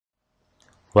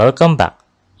Welcome back.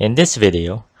 In this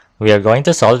video, we are going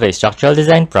to solve a structural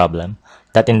design problem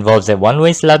that involves a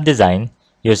one-way slab design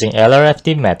using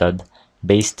LRFD method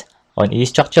based on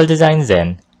eStructural Design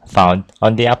Zen found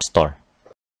on the App Store.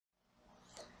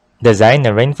 Design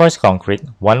a reinforced concrete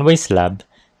one-way slab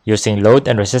using load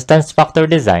and resistance factor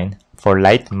design for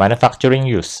light manufacturing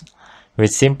use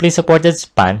with simply supported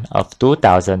span of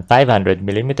 2,500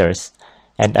 mm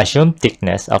and assumed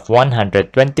thickness of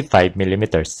 125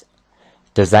 mm.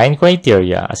 Design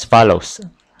criteria as follows: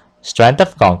 strength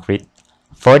of concrete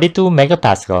 42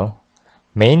 MPa,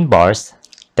 main bars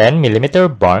 10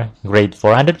 mm bar grade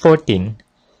 414,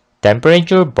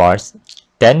 temperature bars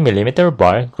 10 mm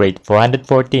bar grade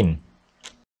 414.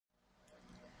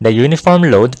 The uniform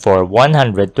load for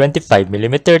 125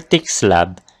 mm thick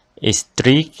slab is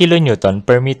 3 kN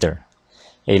per meter.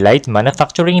 A light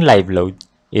manufacturing live load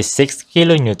is 6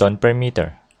 kN per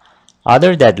meter.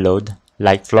 Other dead load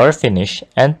like floor finish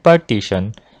and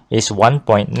partition is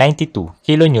 1.92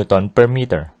 kN per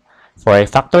meter for a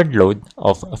factored load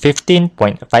of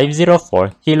 15.504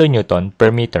 kN per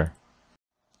meter.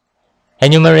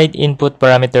 Enumerate input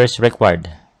parameters required.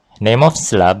 Name of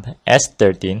slab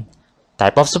S13,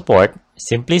 type of support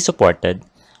simply supported,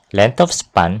 length of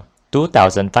span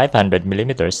 2,500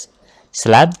 mm,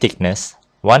 slab thickness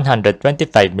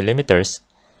 125 mm,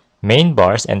 main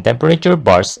bars and temperature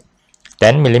bars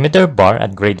 10 mm bar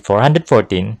at grade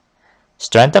 414,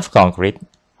 strength of concrete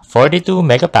 42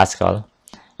 MPa,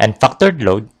 and factored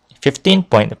load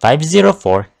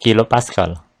 15.504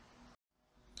 kPa.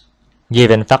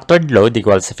 Given factored load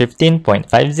equals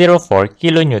 15.504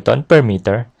 kN per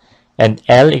meter and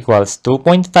L equals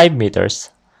 2.5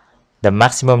 meters, the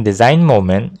maximum design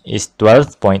moment is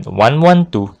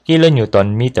 12.112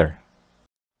 kN meter.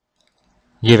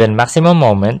 Given maximum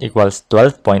moment equals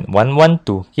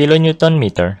 12.112 kN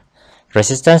meter,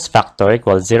 resistance factor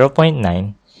equals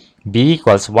 0.9, B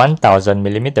equals 1000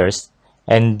 mm,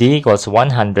 and D equals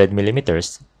 100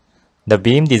 mm. The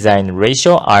beam design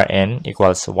ratio Rn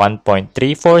equals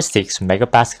 1.346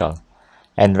 MPa,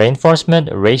 and reinforcement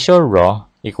ratio Rho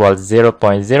equals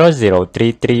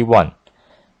 0.00331.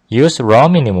 Use Rho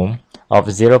minimum of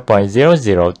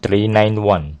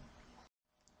 0.00391.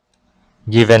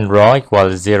 Given Rho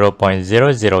equals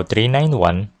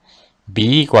 0.00391,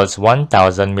 B equals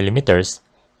 1000 mm,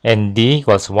 and D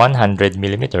equals 100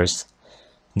 mm,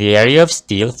 the area of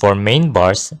steel for main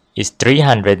bars is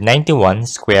 391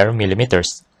 square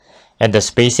millimeters, and the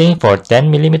spacing for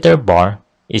 10 mm bar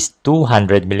is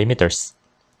 200 mm.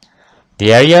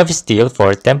 The area of steel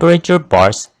for temperature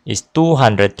bars is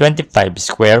 225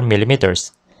 square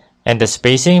millimeters, and the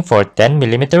spacing for 10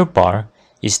 mm bar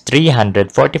is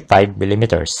 345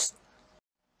 mm.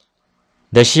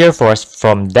 The shear force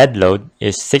from dead load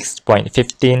is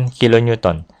 6.15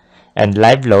 kN and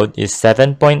live load is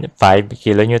 7.5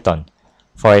 kN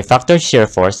for a factored shear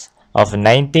force of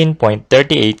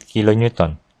 19.38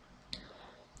 kN.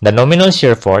 The nominal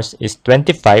shear force is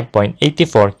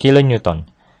 25.84 kN,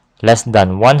 less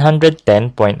than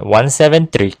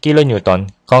 110.173 kN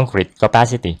concrete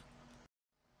capacity.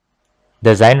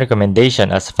 Design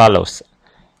recommendation as follows: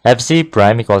 FC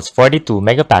prime equals 42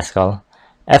 MPa,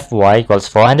 Fy equals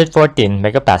 414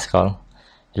 MPa,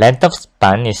 length of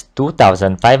span is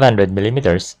 2,500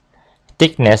 mm,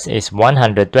 thickness is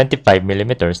 125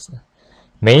 mm,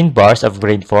 main bars of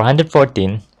grade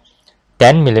 414,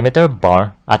 10 mm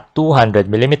bar at 200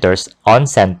 mm on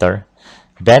center,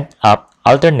 bent up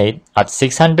alternate at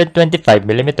 625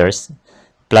 mm,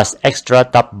 plus extra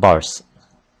top bars.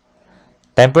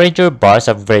 Temperature bars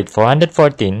of grade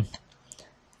 414,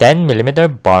 10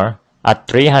 mm bar at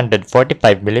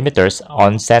 345 mm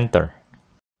on center.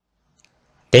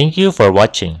 Thank you for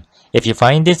watching. If you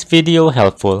find this video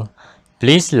helpful,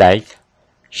 please like,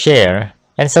 share,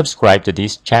 and subscribe to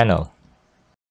this channel.